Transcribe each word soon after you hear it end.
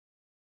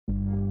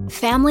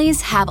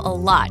Families have a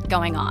lot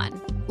going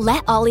on.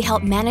 Let Ollie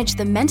help manage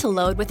the mental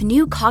load with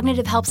new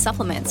cognitive help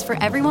supplements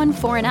for everyone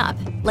 4 and up,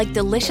 like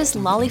delicious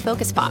Lolly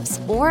Focus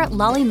Pops or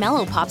Lolly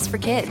Mellow Pops for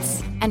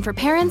kids. And for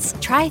parents,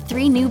 try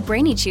 3 new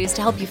Brainy Chews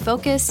to help you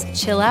focus,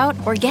 chill out,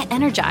 or get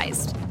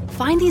energized.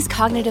 Find these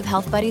cognitive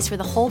health buddies for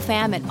the whole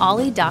fam at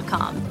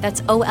ollie.com.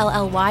 That's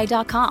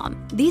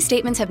OLLY.com. These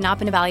statements have not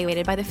been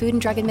evaluated by the Food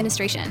and Drug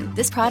Administration.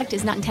 This product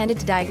is not intended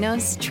to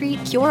diagnose,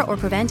 treat, cure, or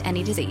prevent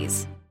any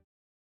disease.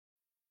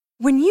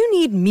 When you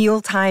need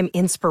mealtime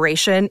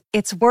inspiration,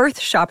 it's worth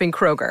shopping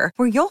Kroger,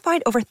 where you'll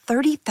find over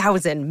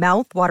 30,000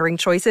 mouth-watering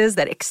choices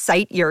that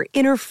excite your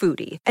inner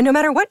foodie. And no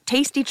matter what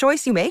tasty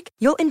choice you make,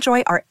 you'll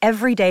enjoy our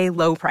everyday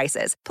low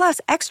prices, plus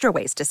extra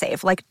ways to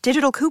save, like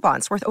digital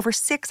coupons worth over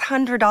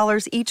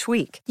 $600 each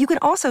week. You can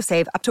also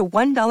save up to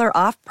 $1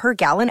 off per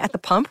gallon at the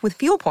pump with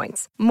fuel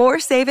points. More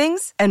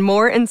savings and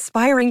more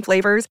inspiring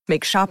flavors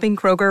make shopping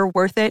Kroger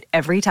worth it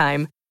every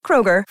time.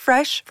 Kroger,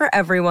 fresh for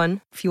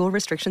everyone. Fuel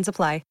restrictions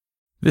apply.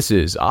 This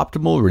is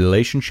Optimal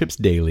Relationships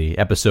Daily,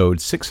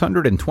 episode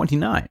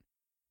 629.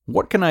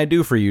 What Can I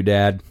Do for You,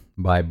 Dad?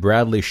 By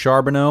Bradley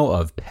Charbonneau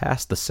of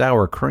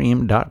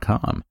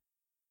PastTheSourCream.com.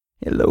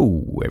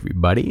 Hello,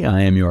 everybody.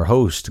 I am your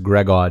host,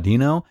 Greg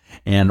Audino,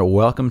 and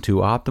welcome to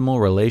Optimal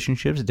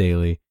Relationships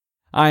Daily.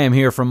 I am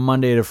here from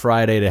Monday to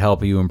Friday to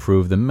help you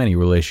improve the many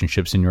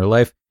relationships in your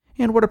life,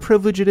 and what a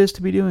privilege it is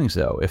to be doing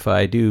so, if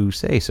I do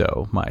say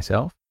so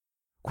myself.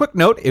 Quick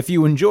note, if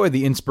you enjoy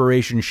the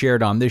inspiration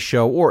shared on this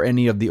show or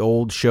any of the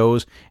old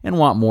shows and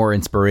want more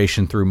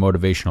inspiration through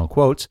motivational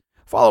quotes,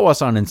 follow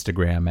us on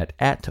Instagram at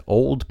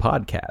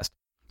 @oldpodcast.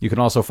 You can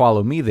also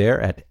follow me there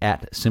at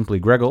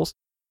 @simplygreggles.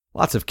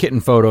 Lots of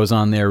kitten photos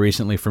on there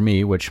recently for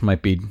me, which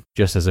might be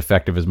just as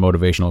effective as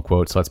motivational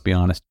quotes, let's be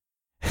honest.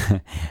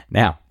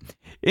 Now,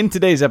 in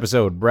today's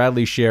episode,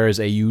 Bradley shares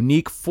a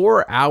unique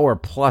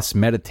 4-hour-plus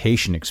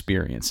meditation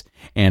experience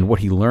and what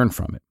he learned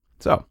from it.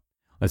 So,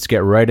 let's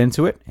get right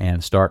into it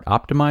and start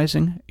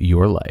optimizing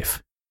your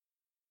life.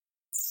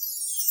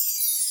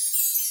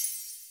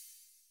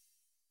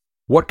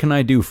 What Can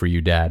I Do for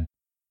You, Dad?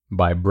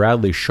 By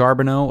Bradley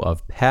Charbonneau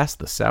of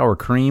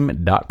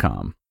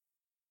PastTheSourCream.com.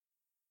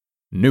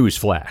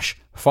 Newsflash.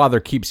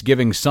 Father keeps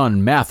giving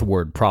son math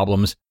word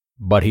problems,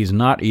 but he's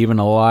not even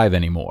alive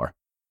anymore.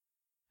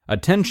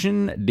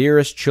 Attention,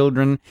 dearest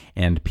children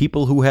and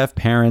people who have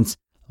parents,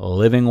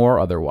 living or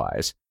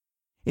otherwise.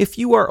 If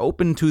you are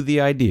open to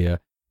the idea,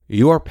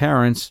 your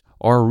parents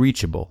are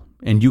reachable,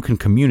 and you can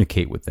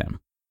communicate with them.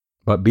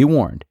 But be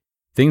warned,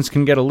 things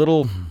can get a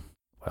little,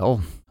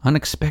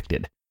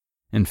 unexpected.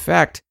 In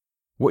fact,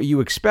 what you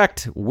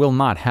expect will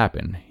not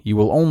happen. You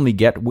will only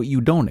get what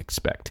you don't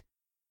expect.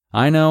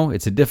 I know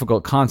it's a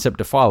difficult concept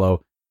to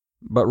follow,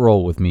 but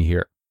roll with me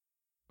here.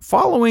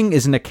 Following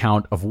is an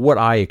account of what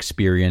I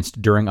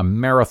experienced during a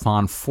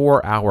marathon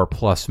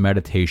 4-hour-plus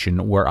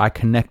meditation where I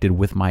connected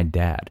with my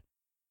dad.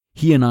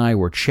 He and I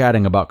were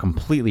chatting about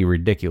completely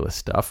ridiculous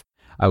stuff.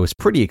 I was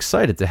pretty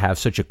excited to have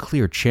such a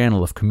clear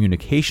channel of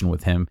communication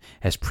with him,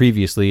 as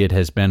previously it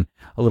has been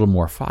a little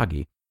more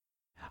foggy.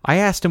 I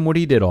asked him what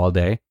he did all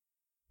day.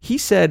 He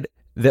said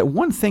that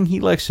one thing he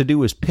likes to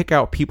do is pick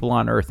out people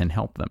on Earth and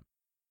help them.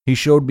 He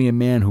showed me a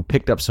man who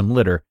picked up some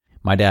litter.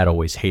 My dad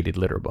always hated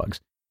litter bugs.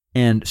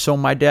 And so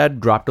my dad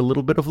dropped a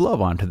little bit of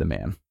love onto the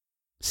man.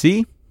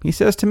 See, he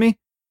says to me.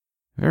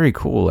 Very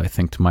cool, I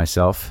think to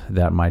myself,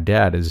 that my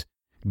dad is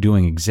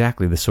doing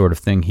exactly the sort of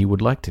thing he would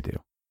like to do.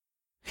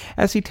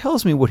 As he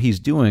tells me what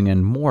he's doing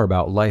and more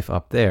about life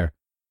up there,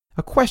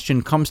 a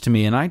question comes to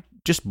me and I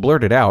just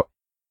blurted out,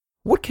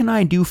 "What can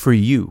I do for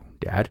you,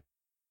 Dad?"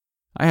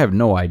 I have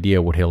no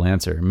idea what he'll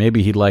answer.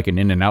 Maybe he'd like an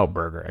In-N-Out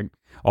burger,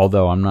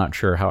 although I'm not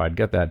sure how I'd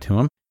get that to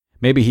him.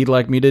 Maybe he'd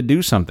like me to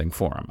do something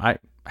for him. I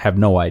have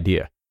no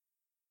idea.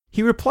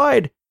 He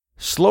replied,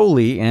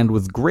 slowly and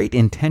with great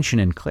intention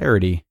and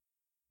clarity,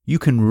 "You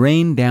can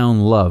rain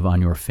down love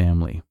on your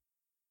family."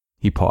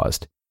 He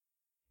paused.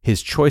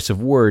 His choice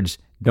of words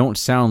don't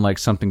sound like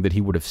something that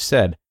he would have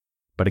said,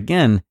 but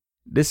again,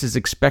 this is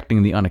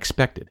expecting the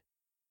unexpected.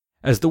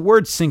 As the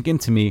words sink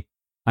into me,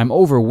 I'm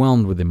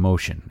overwhelmed with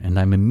emotion, and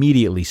I'm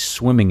immediately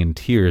swimming in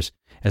tears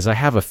as I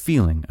have a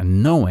feeling, a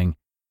knowing,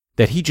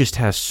 that he just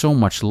has so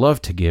much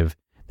love to give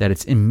that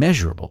it's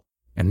immeasurable,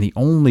 and the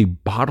only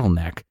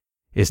bottleneck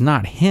is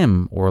not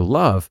him or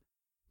love,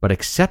 but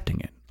accepting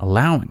it,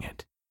 allowing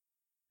it.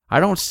 I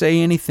don't say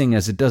anything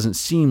as it doesn't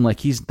seem like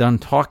he's done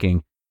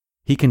talking.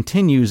 He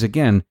continues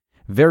again,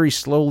 very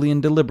slowly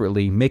and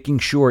deliberately, making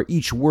sure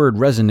each word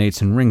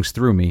resonates and rings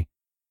through me.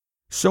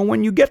 So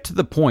when you get to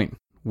the point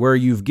where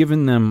you've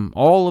given them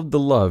all of the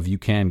love you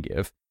can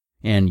give,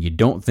 and you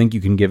don't think you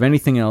can give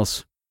anything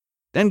else,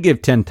 then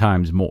give 10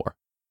 times more.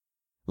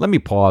 Let me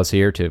pause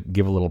here to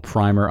give a little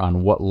primer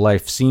on what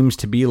life seems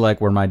to be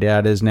like where my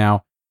dad is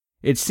now.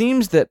 It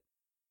seems that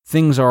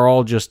things are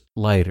all just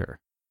lighter.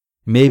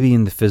 Maybe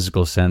in the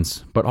physical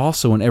sense, but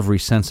also in every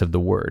sense of the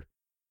word.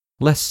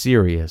 Less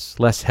serious,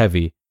 less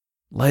heavy,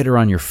 lighter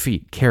on your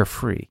feet,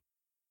 carefree.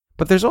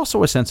 But there's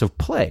also a sense of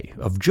play,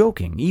 of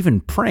joking,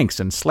 even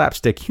pranks and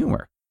slapstick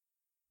humor.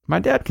 My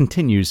dad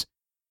continues,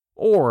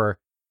 Or,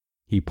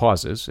 he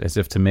pauses as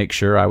if to make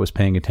sure I was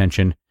paying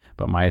attention,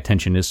 but my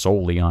attention is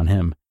solely on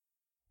him.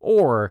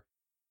 Or,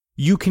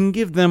 you can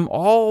give them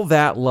all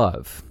that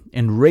love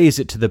and raise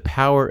it to the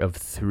power of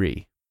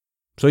 3.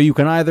 So you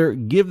can either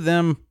give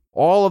them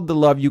all of the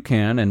love you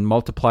can and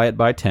multiply it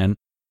by 10,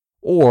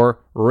 or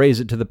raise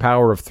it to the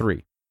power of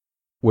 3,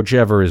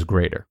 whichever is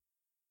greater.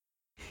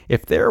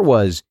 If there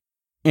was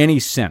any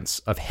sense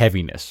of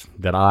heaviness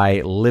that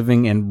I,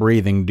 living and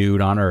breathing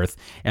dude on Earth,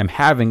 am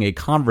having a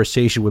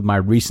conversation with my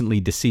recently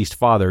deceased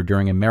father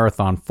during a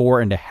marathon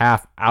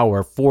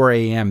 4.5-hour 4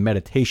 a.m.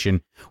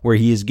 meditation where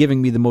he is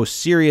giving me the most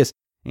serious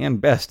and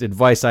best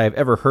advice I have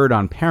ever heard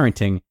on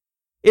parenting,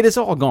 it is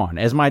all gone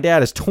as my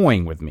dad is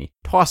toying with me,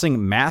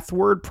 tossing math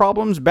word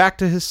problems back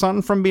to his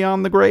son from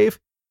beyond the grave.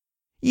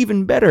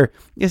 Even better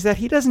is that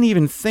he doesn't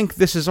even think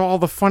this is all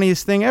the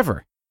funniest thing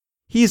ever.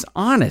 He's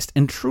honest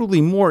and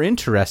truly more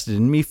interested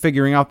in me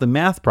figuring out the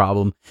math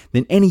problem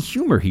than any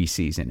humor he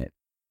sees in it.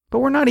 But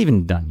we're not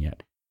even done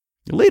yet.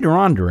 Later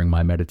on during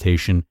my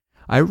meditation,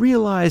 I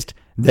realized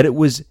that it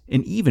was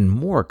an even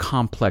more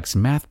complex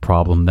math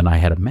problem than I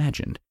had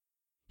imagined.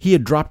 He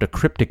had dropped a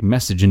cryptic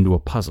message into a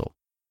puzzle.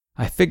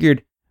 I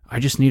figured I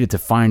just needed to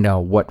find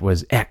out what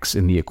was x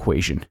in the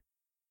equation.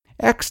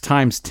 X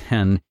times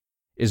 10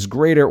 is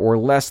greater or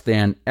less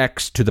than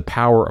x to the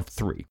power of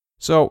 3.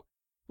 So,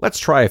 let's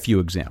try a few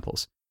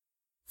examples.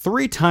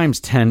 3 times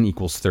 10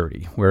 equals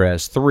 30,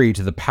 whereas 3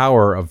 to the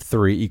power of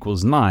 3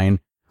 equals 9,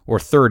 or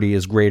 30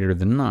 is greater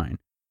than 9.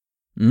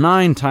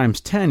 9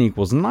 times 10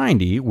 equals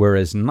 90,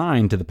 whereas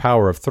 9 to the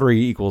power of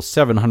 3 equals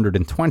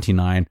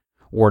 729,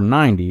 or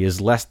 90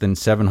 is less than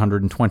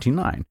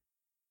 729.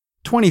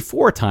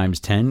 24 times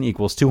 10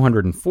 equals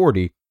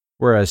 240,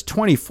 whereas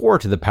 24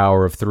 to the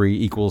power of 3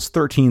 equals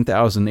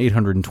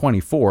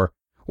 13,824,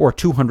 or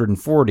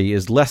 240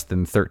 is less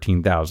than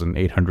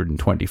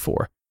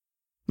 13,824.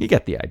 You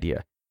get the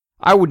idea.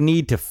 I would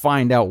need to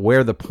find out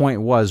where the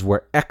point was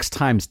where x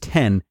times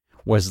 10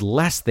 was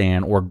less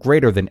than or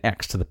greater than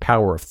x to the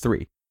power of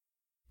 3.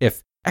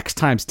 If x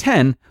times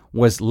 10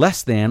 was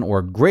less than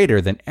or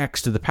greater than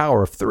x to the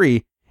power of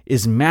 3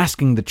 is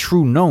masking the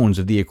true knowns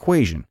of the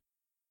equation.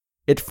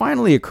 It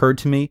finally occurred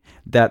to me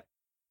that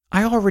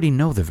I already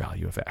know the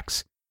value of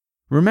x.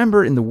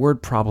 Remember in the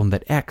word problem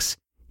that x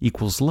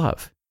equals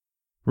love.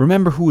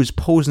 Remember who is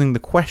posing the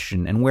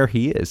question and where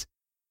he is.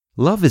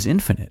 Love is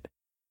infinite.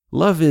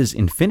 Love is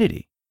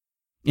infinity.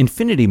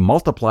 Infinity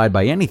multiplied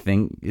by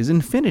anything is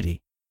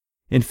infinity.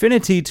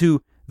 Infinity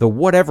to the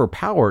whatever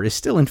power is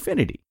still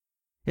infinity.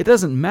 It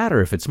doesn't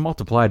matter if it's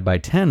multiplied by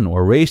 10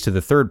 or raised to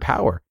the third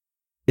power.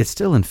 It's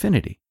still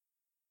infinity.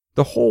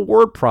 The whole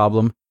word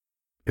problem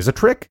is a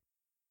trick.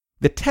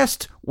 The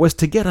test was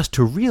to get us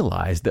to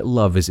realize that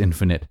love is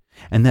infinite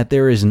and that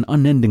there is an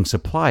unending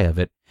supply of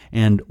it,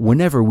 and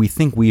whenever we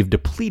think we've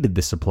depleted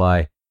the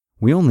supply,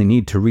 we only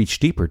need to reach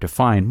deeper to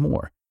find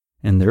more,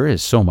 and there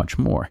is so much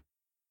more.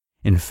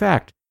 In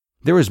fact,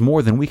 there is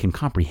more than we can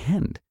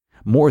comprehend,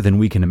 more than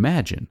we can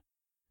imagine.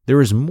 There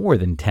is more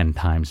than 10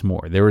 times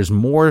more. There is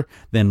more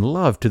than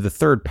love to the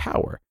third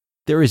power.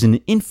 There is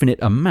an infinite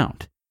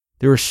amount.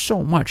 There is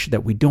so much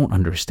that we don't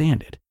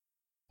understand it.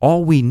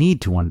 All we need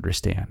to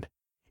understand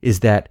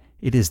is that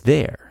it is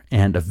there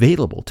and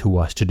available to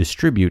us to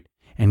distribute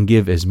and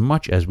give as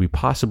much as we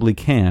possibly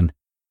can,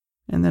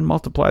 and then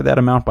multiply that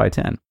amount by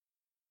 10.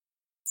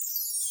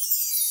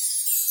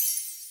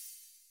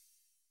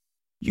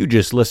 You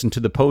just listened to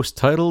the post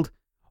titled,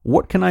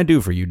 "What Can I Do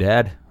For You,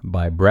 Dad?"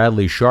 by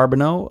Bradley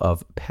Charbonneau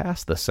of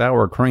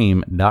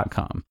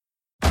PassTheSourCream.com.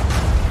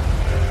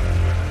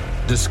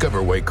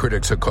 Discover why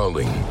critics are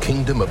calling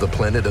Kingdom of the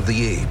Planet of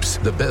the Apes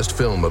the best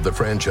film of the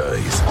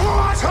franchise.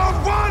 What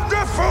a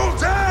wonderful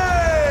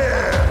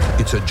day!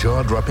 It's a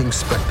jaw-dropping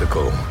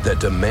spectacle that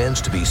demands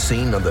to be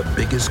seen on the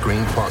biggest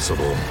screen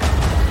possible.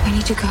 I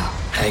need to go.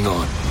 Hang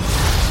on.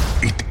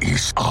 It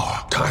is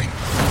our time.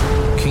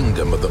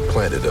 Kingdom of the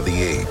Planet of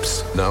the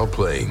Apes. Now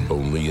playing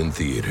only in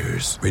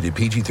theaters. Rated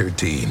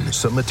PG-13.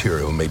 Some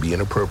material may be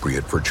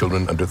inappropriate for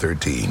children under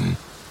 13.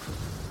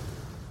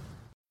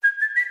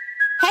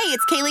 Hey,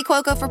 it's Kaylee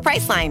Cuoco for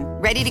Priceline.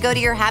 Ready to go to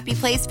your happy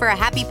place for a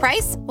happy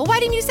price? Well, why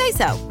didn't you say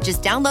so?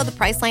 Just download the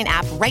Priceline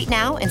app right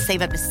now and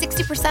save up to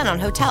 60% on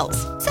hotels.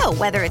 So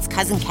whether it's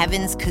Cousin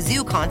Kevin's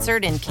Kazoo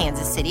Concert in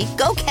Kansas City,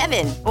 go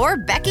Kevin, or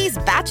Becky's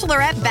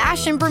Bachelorette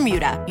Bash in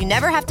Bermuda, you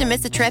never have to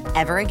miss a trip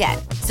ever again.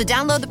 So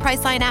download the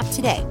Priceline app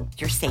today.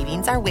 Your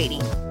savings are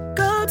waiting.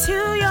 Go to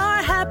your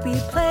happy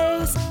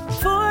place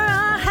for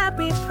a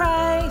happy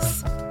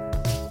price.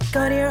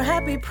 Go to your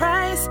happy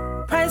price,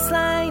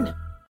 Priceline.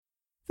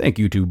 Thank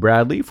you to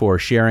Bradley for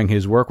sharing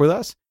his work with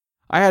us.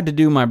 I had to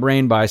do my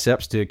brain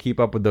biceps to keep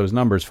up with those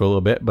numbers for a little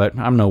bit, but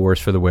I'm no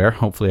worse for the wear.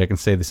 Hopefully I can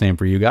say the same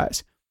for you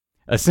guys.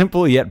 A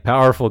simple yet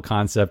powerful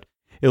concept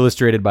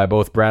illustrated by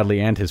both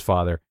Bradley and his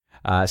father.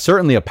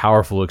 Certainly a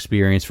powerful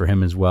experience for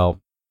him as well.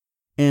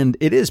 And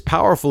it is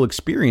powerful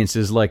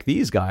experiences like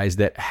these guys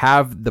that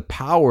have the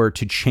power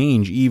to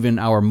change even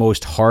our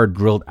most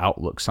hard-drilled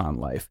outlooks on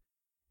life.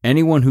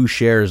 Anyone who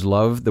shares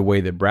love the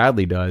way that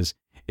Bradley does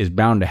is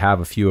bound to have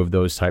a few of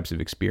those types of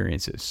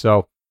experiences.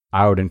 So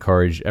I would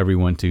encourage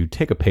everyone to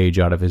take a page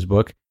out of his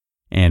book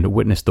and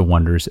witness the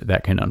wonders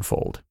that can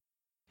unfold.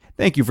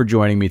 Thank you for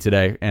joining me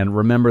today, and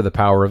remember the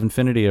power of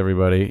infinity,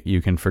 everybody.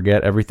 You can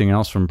forget everything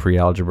else from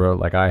pre-algebra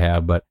like I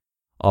have, but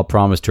I'll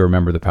promise to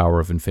remember the power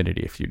of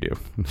infinity if you do.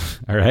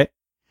 All right?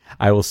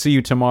 I will see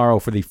you tomorrow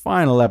for the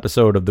final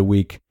episode of the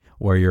week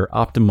where your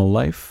optimal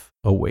life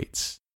awaits.